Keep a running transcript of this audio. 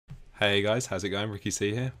Hey guys, how's it going?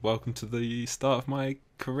 RickeeyC here. Welcome to the start of my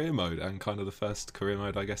career mode and kind of the first career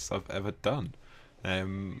mode I guess I've ever done.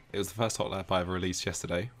 It was the first hot lap I ever released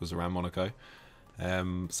yesterday, was around Monaco.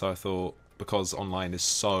 So I thought, because online is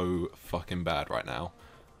so fucking bad right now,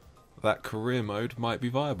 that career mode might be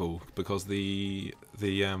viable because the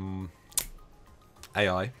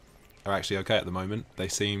AI are actually okay at the moment. They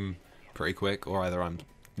seem pretty quick, or either I'm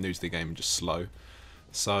new to the game and just slow.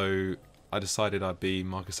 So I decided I'd be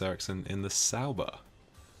Marcus Ericsson in the Sauber.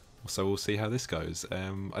 So we'll see how this goes.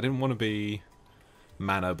 I didn't want to be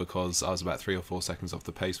Manor because I was about 3 or 4 seconds off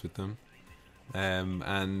the pace with them.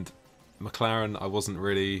 And McLaren, I wasn't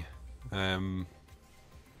really... I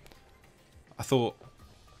thought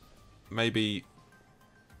maybe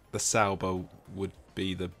the Sauber would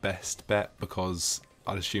be the best bet because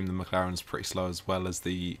I'd assume the McLaren's pretty slow as well as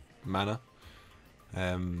the Manor.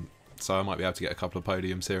 So I might be able to get a couple of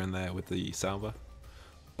podiums here and there with the Sauber,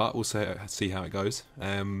 but we'll see how it goes.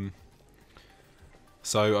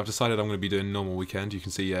 So I've decided I'm going to be doing normal weekend. You can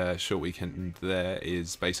see short weekend there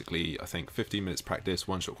is basically, I think, 15 minutes practice,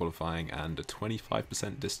 1 shot qualifying, and a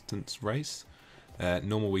 25% distance race.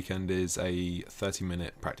 Normal weekend is a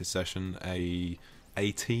 30-minute practice session, a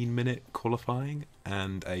 18-minute qualifying,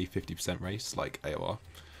 and a 50% race like AOR.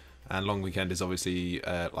 And long weekend is obviously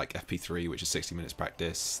like FP3, which is 60 minutes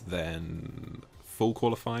practice, then full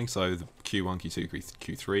qualifying, so the Q1, Q2,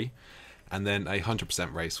 Q3, and then a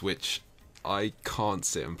 100% race, which I can't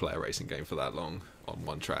sit and play a racing game for that long on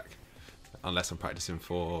one track, unless I'm practicing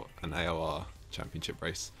for an AOR championship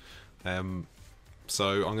race. So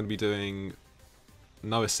I'm going to be doing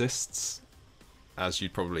no assists, as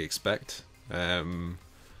you'd probably expect. The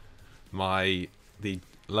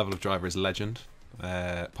level of driver is legend.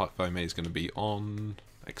 Parc Ferme is going to be on,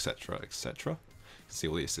 etc, etc. You can see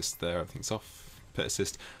all the assists there, everything's off. Pit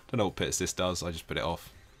assist, don't know what pit assist does, I just put it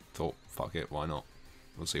off. Thought, fuck it, why not?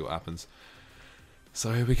 We'll see what happens.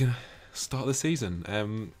 So we're going to start the season.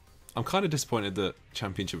 I'm kind of disappointed that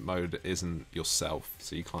championship mode isn't yourself,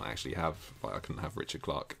 so you can't actually have, like I couldn't have Richard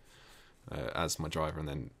Clark as my driver and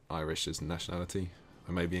then Irish as nationality.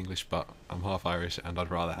 I may be English, but I'm half Irish and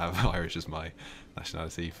I'd rather have Irish as my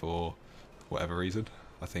nationality for whatever reason.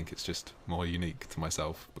 I think it's just more unique to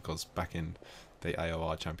myself because back in the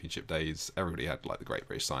AOR championship days, everybody had like the Great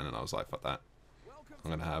British sign and I was like, fuck that. I'm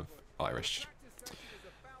going to have Irish.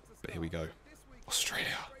 But here we go. Australia.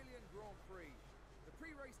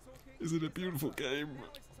 Is it a beautiful game?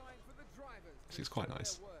 It's quite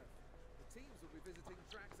nice.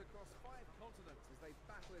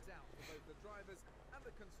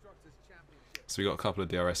 So we got a couple of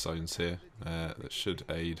DRS zones here that should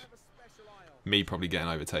aid me probably getting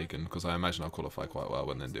overtaken, because I imagine I'll qualify quite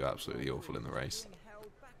well and then do absolutely awful in the race.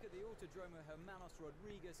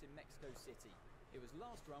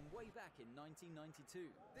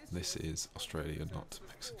 This is Australia, not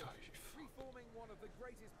Mexico. Reforming one of the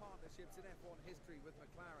greatest partnerships in F1 history with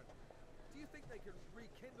McLaren. Do you think they can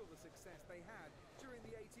rekindle the success they had during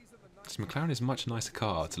the 80s and the 90s? This McLaren is a much nicer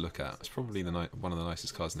car to look at. It's probably one of the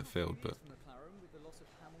nicest cars in the field, but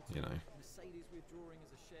you know. Mercedes withdrawing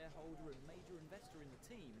as a shareholder and major investor in the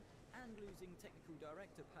team, and losing technical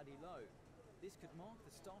director Paddy Lowe. This could mark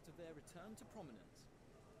the start of their return to prominence.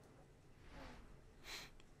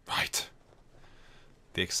 Right.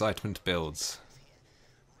 The excitement builds.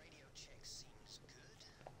 Radio check seems good.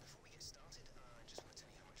 Before we get started, I just want to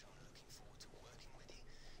tell you how much I'm looking forward to working with you.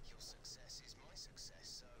 Your success is my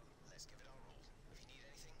success, so let's give it our all. If you need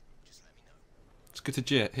anything, just let me know. It's good to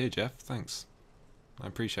hear, Jeff. Thanks. I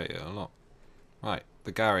appreciate it a lot. Right,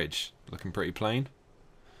 the garage looking pretty plain.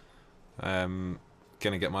 Gonna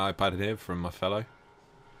get my iPad here from my fellow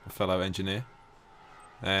engineer.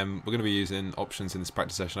 We're going to be using options in this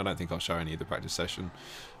practice session. I don't think I'll show any of the practice session.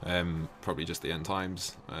 Probably just the end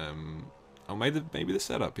times. Oh, maybe the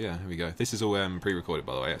setup. Yeah, here we go. This is all pre-recorded,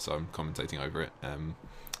 by the way, so I'm commentating over it.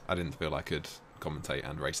 I didn't feel I could commentate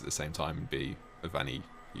and race at the same time and be of any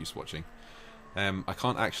use watching. I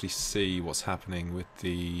can't actually see what's happening with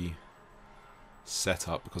the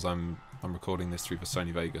setup because I'm recording this through the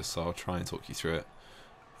Sony Vegas, so I'll try and talk you through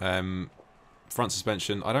it. Front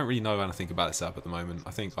suspension, I don't really know anything about this setup at the moment.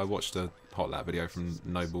 I think I watched a hot lap video from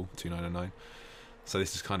Noble 2909, so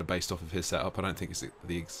this is kind of based off of his setup. I don't think it's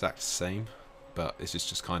the exact same, but this is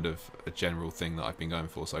just kind of a general thing that I've been going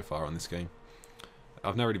for so far on this game.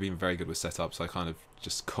 I've never really been very good with setups, so I kind of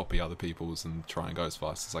just copy other people's and try and go as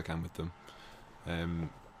fast as I can with them.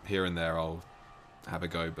 Here and there I'll have a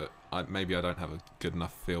go, but maybe I don't have a good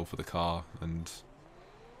enough feel for the car, and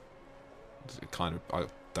I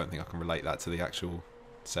don't think I can relate that to the actual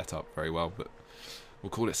setup very well, but we'll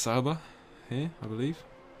call it Sauber here, I believe.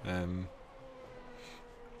 And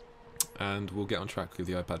we'll get on track with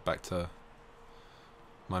the iPad back to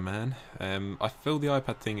my man. I feel the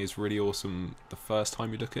iPad thing is really awesome the first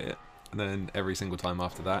time you look at it, and then every single time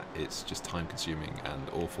after that it's just time consuming and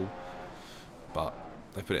awful. But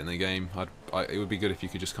they put it in the game. It would be good if you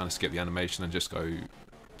could just kind of skip the animation and just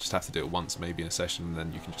have to do it once maybe in a session, and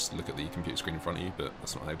then you can just look at the computer screen in front of you, but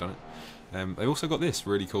that's not how they've done it. They've also got this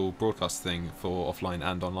really cool broadcast thing for offline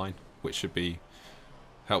and online, which should be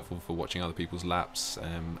helpful for watching other people's laps,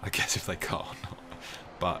 I guess if they can't or not.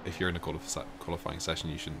 But if you're in a qualifying session,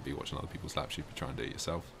 you shouldn't be watching other people's laps, you should be trying to do it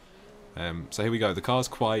yourself. So here we go. The car's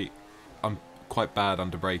quite bad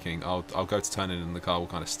under braking. I'll go to turn in and the car will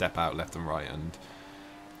kind of step out left and right, and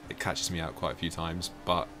it catches me out quite a few times,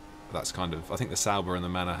 but that's kind of, I think the Sauber and the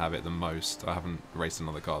Manor have it the most. I haven't raced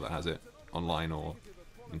another car that has it online or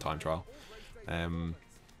in time trial.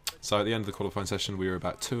 So at the end of the qualifying session we were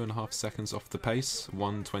about 2.5 seconds off the pace,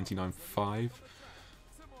 1:29.5.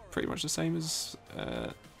 Pretty much the same as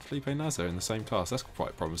Felipe Nasr in the same class. That's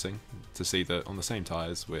quite promising to see that on the same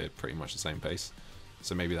tyres we're pretty much the same pace.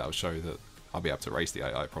 So maybe that will show that I'll be able to race the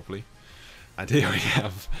AI properly. And here we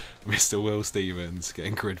have Mr. Will Stevens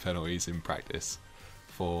getting grid penalties in practice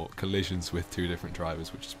for collisions with 2 different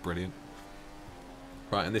drivers, which is brilliant.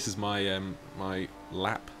 Right, and this is my my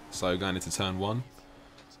lap. So going into turn 1,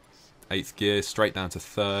 8th gear, straight down to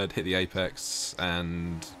 3rd, hit the apex,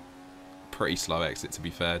 and pretty slow exit to be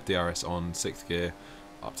fair. DRS on 6th gear,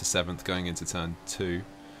 up to 7th, going into turn 2.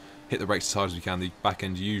 Hit the brakes as hard as we can. The back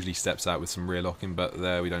end usually steps out with some rear locking, but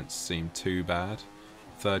there we don't seem too bad.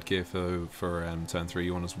 3rd gear for turn 3,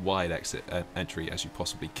 you want as wide exit entry as you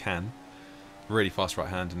possibly can. Really fast right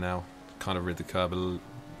hander now, kind of rid the curb a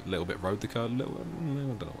little bit, rode the curb a little bit. I don't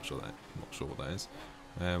know, I'm not sure what that is.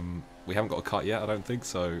 We haven't got a cut yet, I don't think,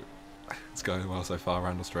 so it's going well so far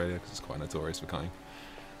around Australia because it's quite notorious for cutting.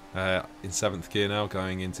 In 7th gear now,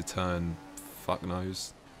 going into turn fuck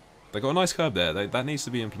knows. They got a nice curb there. That needs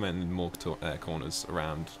to be implemented in more corners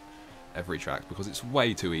around every track because it's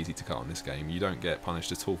way too easy to cut on this game. You don't get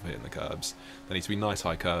punished at all for hitting the curbs. There needs to be nice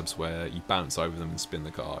high curbs where you bounce over them and spin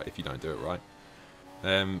the car if you don't do it right.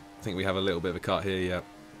 I think we have a little bit of a cut here,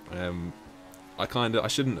 yeah. I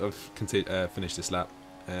shouldn't have finished this lap,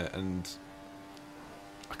 and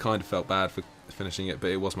I kind of felt bad for finishing it, but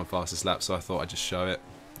it was my fastest lap, so I thought I'd just show it.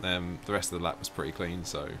 The rest of the lap was pretty clean,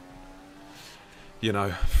 so you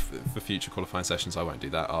know, for future qualifying sessions I won't do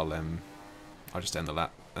that. I'll just end the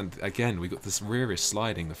lap. And again, we got this rear is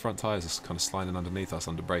sliding. The front tyres are kind of sliding underneath us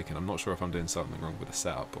under braking. I'm not sure if I'm doing something wrong with the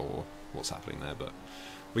setup or what's happening there, but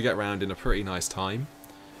we get round in a pretty nice time.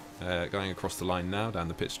 Going across the line now, down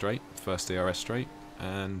the pit straight, first DRS straight,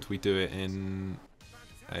 and we do it in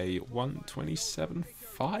a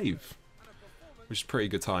 1:27.5, which is a pretty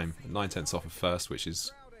good time. 9/10 off of first, which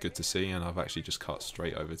is good to see, and I've actually just cut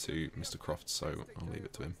straight over to Mr. Croft, so I'll leave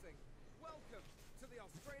it to him. Welcome to the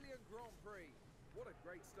Australian Grand Prix. What a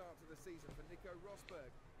great start to the season for Nico Rosberg.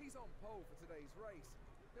 He's on pole for today's race.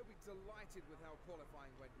 He'll be delighted with how qualifying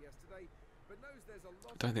went yesterday, but knows there's a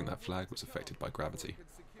lot. I don't think that flag was affected by gravity.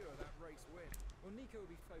 Well, Nico will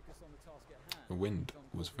be focused on the task at hand. The wind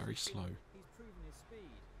was very slow. He's proven his speed,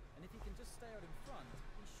 and if he can just stay out in front,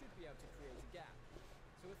 he should be able to create a gap.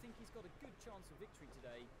 So I think he's got a good chance of victory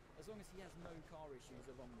today, as long as he has no car issues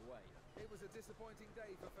along the way. It was a disappointing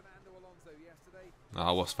day for Fernando Alonso yesterday.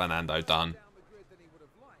 Oh, what's Fernando done?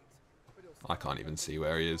 I can't even see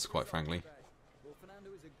where he is, quite frankly. Well, Fernando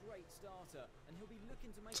is a great starter, and he'll be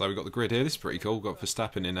looking to make. So we've got the grid here. This is pretty cool. We've got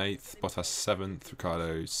Verstappen in 8th, Bottas 7th,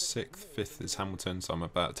 Ricciardo 6th, 5th is Hamilton, so I'm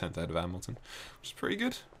about 10th ahead of Hamilton, which is pretty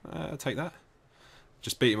good. I'll take that.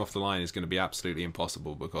 Just beat him off the line is going to be absolutely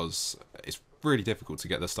impossible because it's really difficult to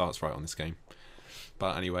get the starts right on this game.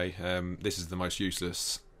 But anyway, this is the most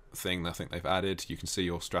useless thing I think they've added. You can see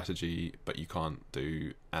your strategy, but you can't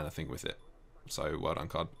do anything with it. So well done,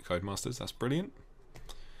 Codemasters. That's brilliant.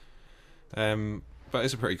 But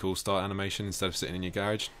it's a pretty cool start animation instead of sitting in your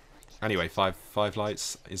garage. Anyway, five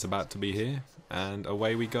lights is about to be here, and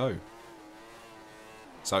away we go.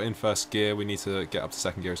 So in first gear, we need to get up to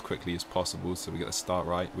second gear as quickly as possible so we get the start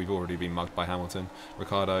right. We've already been mugged by Hamilton.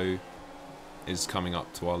 Ricciardo is coming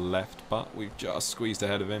up to our left, but we've just squeezed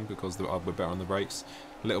ahead of him because we're better on the brakes.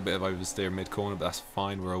 A little bit of oversteer mid-corner, but that's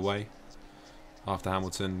fine, we're away. After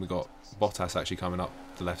Hamilton, we've got Bottas actually coming up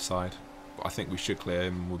the left side. But I think we should clear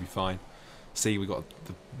him and we'll be fine. See, we got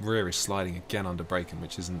the rear is sliding again under braking,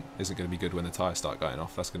 which isn't going to be good when the tyres start going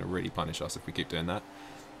off. That's going to really punish us if we keep doing that.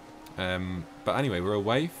 But anyway, we're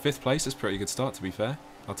away. 5th place is a pretty good start, to be fair.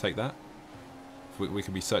 I'll take that. We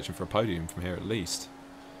could be searching for a podium from here at least.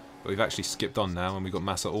 But we've actually skipped on now, and we've got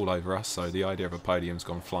Massa all over us, so the idea of a podium's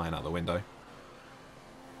gone flying out the window.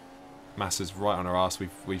 Massa's right on our arse.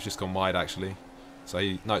 We've just gone wide, actually. So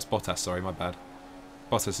no, it's Bottas, sorry, my bad.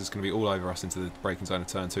 Bottas is going to be all over us into the braking zone of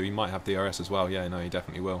turn 2. He might have DRS as well. Yeah, no, he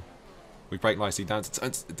definitely will. We brake nicely down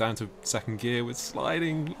to second gear with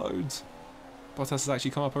sliding loads. Bottas has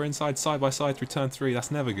actually come up our inside side by side through turn 3.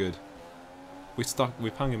 That's never good.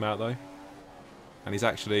 We've hung him out though, and he's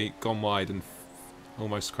actually gone wide and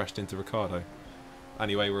almost crashed into Ricciardo.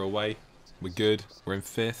 Anyway, we're away. We're good. We're in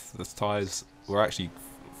 5th. The tyres, we're actually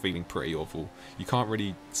feeling pretty awful. You can't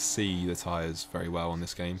really see the tyres very well on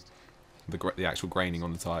this game. The actual graining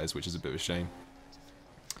on the tyres, which is a bit of a shame.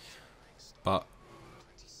 But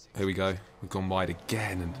here we go. We've gone wide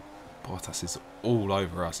again, and Bottas is all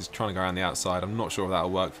over us. He's trying to go around the outside. I'm not sure if that'll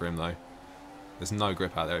work for him though. There's no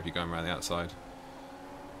grip out there if you're going around the outside.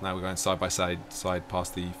 Now we're going side by side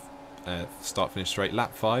past the start finish straight,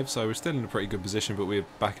 lap 5, so we're still in a pretty good position, but we're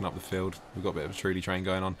backing up the field. We've got a bit of a truly train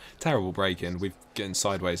going on. Terrible braking. We're getting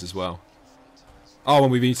sideways as well. Oh,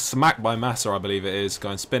 and we've been smacked by Massa, I believe it is,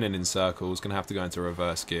 going spinning in circles. Going to have to go into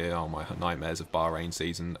reverse gear. Oh, my nightmares of Bahrain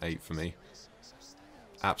season 8 for me.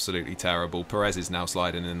 Absolutely terrible. Perez is now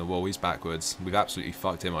sliding in the wall. He's backwards. We've absolutely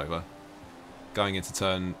fucked him over. Going into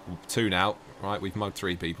turn 2 now. Right, we've mugged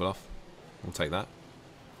 3 people off. We'll take that.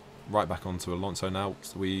 Right back onto Alonso now.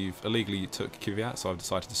 So we've illegally took Kvyat, so I've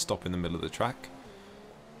decided to stop in the middle of the track.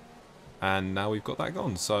 And now we've got that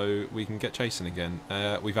gone, so we can get chasing again.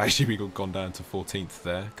 We've actually gone down to 14th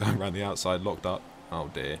there, going around the outside, locked up.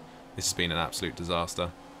 Oh dear, this has been an absolute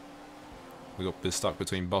disaster. We got stuck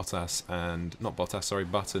between Bottas and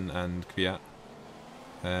Button and Kvyat.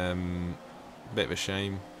 Bit of a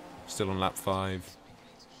shame. Still on lap 5.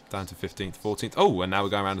 Down to 15th, 14th. Oh, and now we're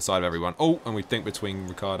going around the side of everyone. Oh, and we think between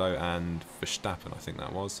Ricciardo and Verstappen, I think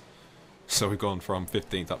that was. So we've gone from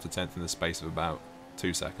 15th up to 10th in the space of about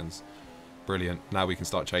 2 seconds. Brilliant. Now we can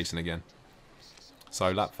start chasing again.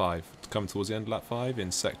 So lap 5. Coming towards the end of lap 5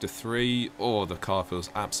 in sector 3. Oh, the car feels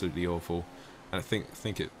absolutely awful. And I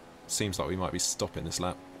think it seems like we might be stopping this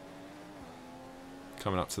lap.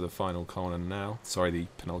 Coming up to the final corner now. Sorry, the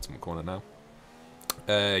penultimate corner now.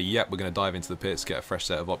 Yep, we're going to dive into the pits, get a fresh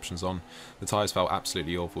set of options on. The tyres felt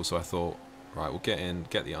absolutely awful, so I thought, right, we'll get in,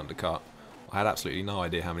 get the undercut. I had absolutely no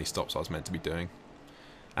idea how many stops I was meant to be doing.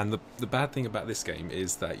 And the bad thing about this game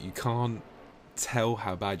is that you can't tell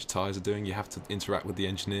how bad your tyres are doing. You have to interact with the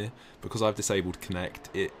engineer. Because I've disabled Connect,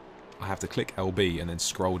 I have to click LB and then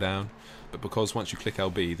scroll down. But because once you click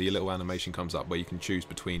LB, the little animation comes up where you can choose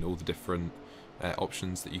between all the different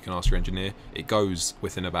options that you can ask your engineer. It goes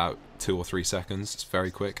within about 2 or 3 seconds. It's very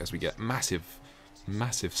quick as we get massive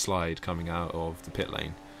slide coming out of the pit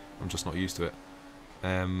lane. I'm just not used to it.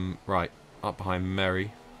 Right, up behind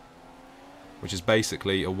Merry, which is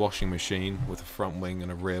basically a washing machine with a front wing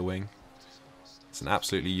and a rear wing. It's an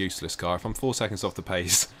absolutely useless car. If I'm 4 seconds off the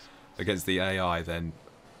pace against the AI, then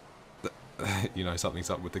you know something's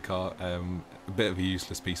up with the car. A bit of a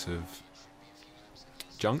useless piece of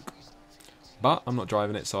junk. But I'm not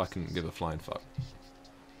driving it, so I can give a flying fuck.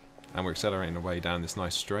 And we're accelerating away down this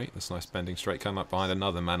nice straight, this nice bending straight, coming up behind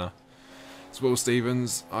another manor. It's Will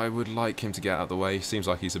Stevens. I would like him to get out of the way. Seems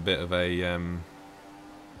like he's a bit of a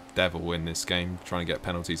devil in this game, trying to get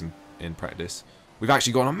penalties in practice. We've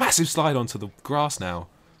actually got a massive slide onto the grass now,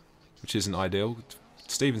 which isn't ideal.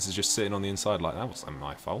 Stevens is just sitting on the inside like that. Wasn't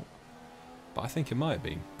my fault. But I think it might have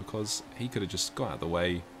been, because he could have just got out of the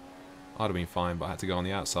way. I'd have been fine, but I had to go on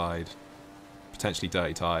the outside. Potentially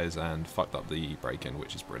dirty tyres and fucked up the braking,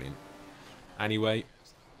 which is brilliant. Anyway,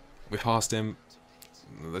 we've passed him.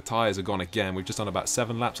 The tyres are gone again. We've just done about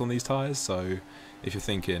 7 laps on these tyres, so if you're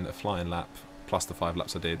thinking a flying lap plus the 5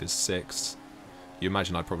 laps I did is 6, you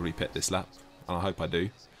imagine I'd probably pit this lap, and I hope I do.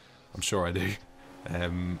 I'm sure I do.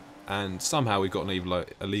 And somehow we've got an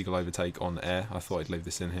illegal overtake on air. I thought I'd leave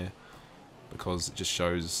this in here because it just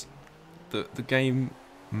shows that the game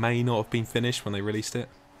may not have been finished when they released it.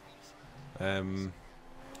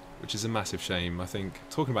 Which is a massive shame. I think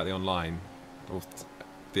talking about the online, or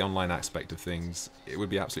the online aspect of things, it would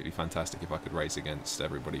be absolutely fantastic if I could race against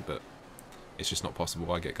everybody, but it's just not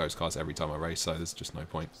possible. I get ghost cars every time I race, so there's just no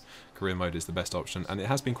point. Career mode is the best option, and it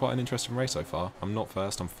has been quite an interesting race so far. I'm not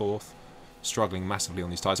first, I'm 4th, struggling massively on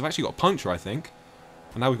these tyres. I've actually got a puncture, I think,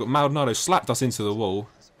 and now we've got Maldonado slapped us into the wall.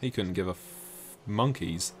 He couldn't give a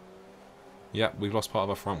monkeys. Yep, we've lost part of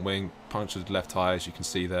our front wing, punctured left tyre, as you can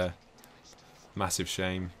see there. Massive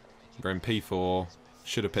shame. We're in P4.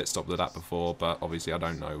 Should have pit stopped the lap before, but obviously I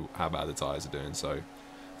don't know how bad the tyres are doing, so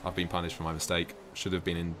I've been punished for my mistake. Should have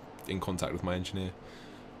been in contact with my engineer.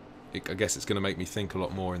 I guess it's going to make me think a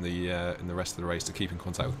lot more in the rest of the race to keep in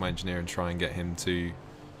contact with my engineer and try and get him to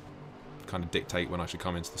kind of dictate when I should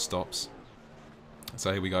come into the stops.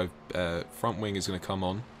 So here we go. Front wing is going to come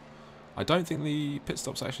on. I don't think the pit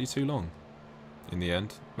stop's actually too long in the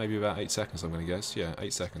end. Maybe about 8 seconds, I'm going to guess. Yeah,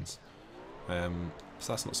 8 seconds. So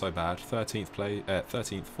that's not so bad.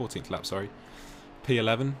 14th lap, sorry.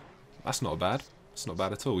 P11. That's not bad. It's not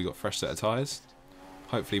bad at all. We got a fresh set of tyres.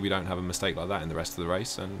 Hopefully we don't have a mistake like that in the rest of the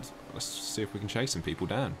race, and let's see if we can chase some people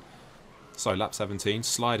down. So lap 17,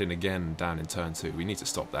 sliding again down in turn 2. We need to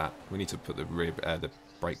stop that. We need to put the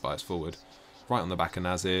brake bias forward. Right on the back of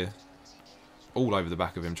Nazir. All over the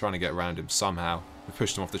back of him, trying to get around him somehow. We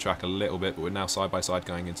pushed him off the track a little bit, but we're now side by side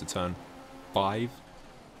going into turn 5.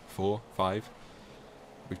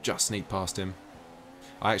 We've just sneaked past him.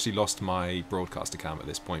 I actually lost my broadcaster cam at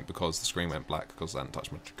this point because the screen went black because I hadn't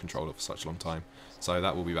touched my controller for such a long time. So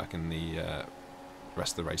that will be back in the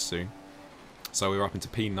rest of the race soon. So we're up into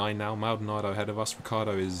P9 now. Maldonado ahead of us.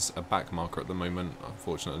 Ricciardo is a back marker at the moment,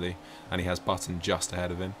 unfortunately, and he has Button just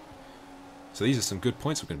ahead of him. So these are some good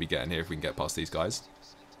points we're going to be getting here if we can get past these guys.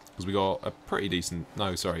 Because we got a pretty decent...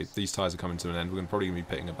 No, sorry, these tyres are coming to an end. We're probably going to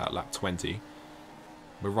be pitting about lap 20.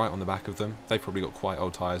 We're right on the back of them. They've probably got quite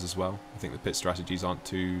old tyres as well. I think the pit strategies aren't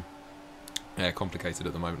too complicated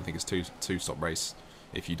at the moment. I think it's two-stop race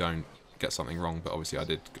if you don't get something wrong. But obviously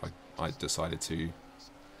I decided to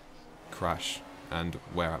crash and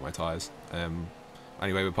wear out my tyres.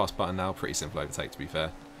 Anyway, we're past Button now. Pretty simple overtake, to be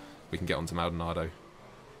fair. We can get onto Maldonado.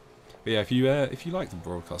 But yeah, if you like the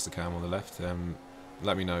broadcaster cam on the left,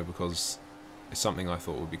 let me know, because it's something I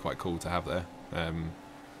thought would be quite cool to have there.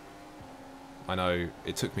 I know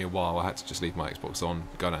it took me a while. I had to just leave my Xbox on,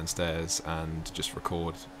 go downstairs and just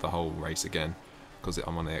record the whole race again, because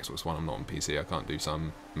I'm on the Xbox One, I'm not on PC. I can't do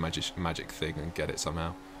some magic thing and get it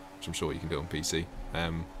somehow, which I'm sure you can do on PC.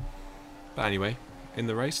 But anyway, in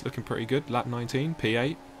the race, looking pretty good. Lap 19,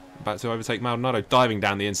 P8, about to overtake Maldonado, diving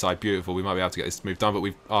down the inside, beautiful. We might be able to get this move done, but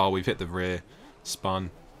we've hit the rear,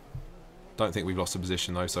 spun. Don't think we've lost a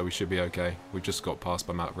position though, so we should be okay. We've just got passed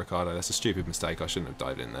by Ricciardo. That's a stupid mistake. I shouldn't have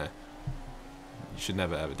dived in there. You should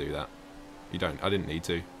never ever do that. I didn't need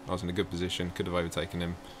to. I was in a good position. Could have overtaken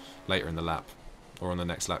him later in the lap, or on the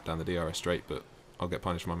next lap down the DRS straight, but I'll get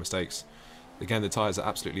punished for my mistakes. Again, the tyres are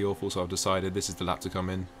absolutely awful, so I've decided this is the lap to come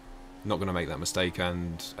in. Not going to make that mistake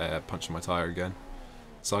and puncture my tyre again.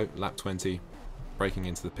 So, lap 20, braking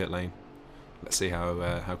into the pit lane. Let's see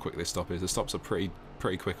how quick this stop is. The stops are pretty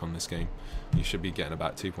quick on this game. You should be getting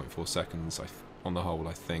about 2.4 seconds on the whole,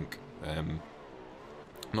 I think.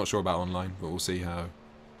 Not sure about online, but we'll see how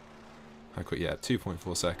quick. Yeah,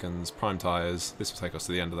 2.4 seconds, prime tyres. This will take us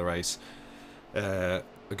to the end of the race. A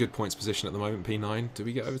good points position at the moment, P9. Do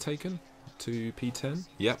we get overtaken to P10?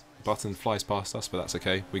 Yep, Button flies past us, but that's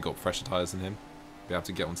okay. We got fresher tyres than him. Be able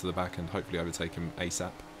to get onto the back and hopefully overtake him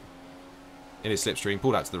ASAP. In his slipstream,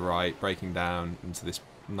 pulled out to the right, braking down into this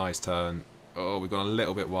nice turn. Oh, we've gone a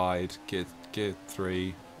little bit wide. Gear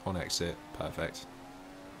 3 on exit. Perfect.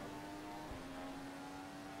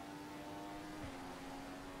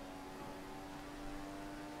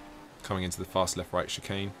 Coming into the fast left-right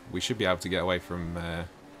chicane, we should be able to get away from the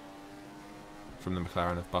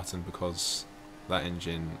McLaren of Button, because that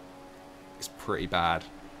engine is pretty bad.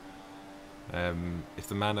 If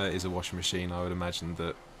the Manor is a washing machine, I would imagine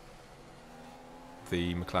that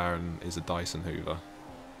the McLaren is a Dyson Hoover.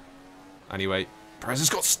 Anyway, Perez has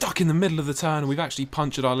got stuck in the middle of the turn, and we've actually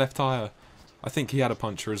punctured our left tyre. I think he had a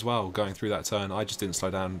puncture as well going through that turn. I just didn't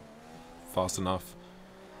slow down fast enough.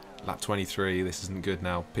 Lap 23, this isn't good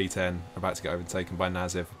now. P10, about to get overtaken by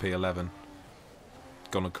Nazir for P11.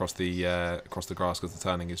 Gone across the grass because the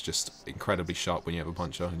turning is just incredibly sharp when you have a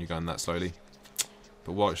puncture and you're going that slowly.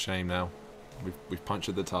 But what a shame now. We've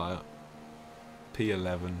punctured the tyre.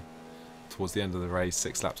 P11 towards the end of the race,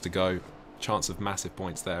 6 laps to go. Chance of massive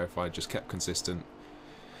points there if I just kept consistent.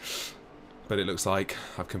 But it looks like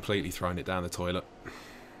I've completely thrown it down the toilet.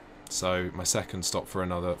 So my second stop for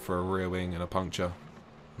a rear wing and a puncture.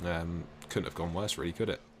 Couldn't have gone worse, really, could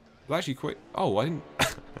it? Well, actually, quick. Oh, I didn't.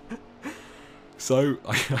 So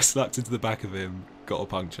I slapped into the back of him, got a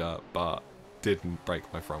puncture, but didn't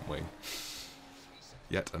break my front wing.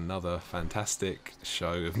 Yet another fantastic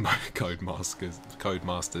show of Codemasters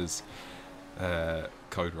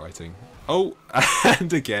code writing. Oh,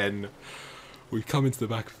 and again, we've come into the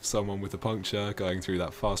back of someone with a puncture going through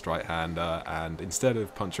that fast right-hander, and instead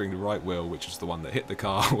of puncturing the right wheel, which is the one that hit the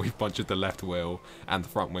car, we've punctured the left wheel, and the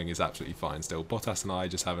front wing is absolutely fine still. Bottas and I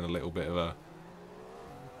just having a little bit of a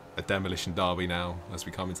demolition derby now as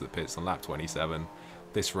we come into the pits on lap 27.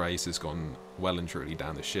 This race has gone well and truly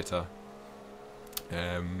down the shitter.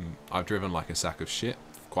 I've driven like a sack of shit,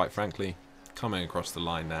 quite frankly. Coming across the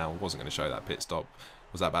line now, wasn't going to show that pit stop.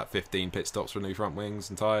 Was that about 15 pit stops for new front wings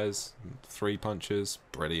and tyres? 3 punches,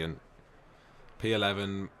 brilliant.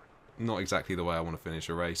 P11, not exactly the way I want to finish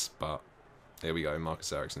a race, but here we go.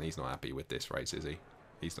 Marcus Ericsson, he's not happy with this race, is he?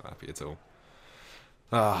 He's not happy at all.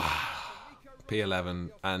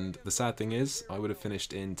 P11, and the sad thing is, I would have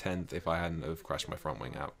finished in 10th if I hadn't have crashed my front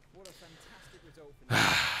wing out.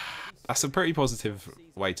 That's a pretty positive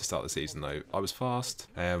way to start the season, though. I was fast.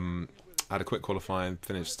 Had a quick qualifying,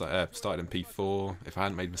 finished, started in P4. If I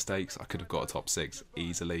hadn't made mistakes, I could have got a top 6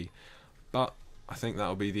 easily. But I think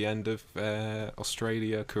that'll be the end of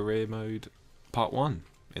Australia Career Mode Part 1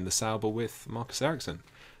 in the Sauber with Marcus Ericsson.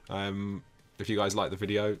 If you guys like the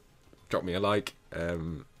video, drop me a like.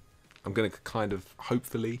 I'm going to kind of,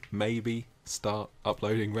 hopefully, maybe, start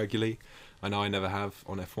uploading regularly. I know I never have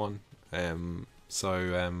on F1.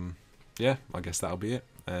 Yeah, I guess that'll be it.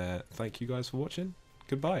 Thank you guys for watching.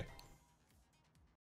 Goodbye.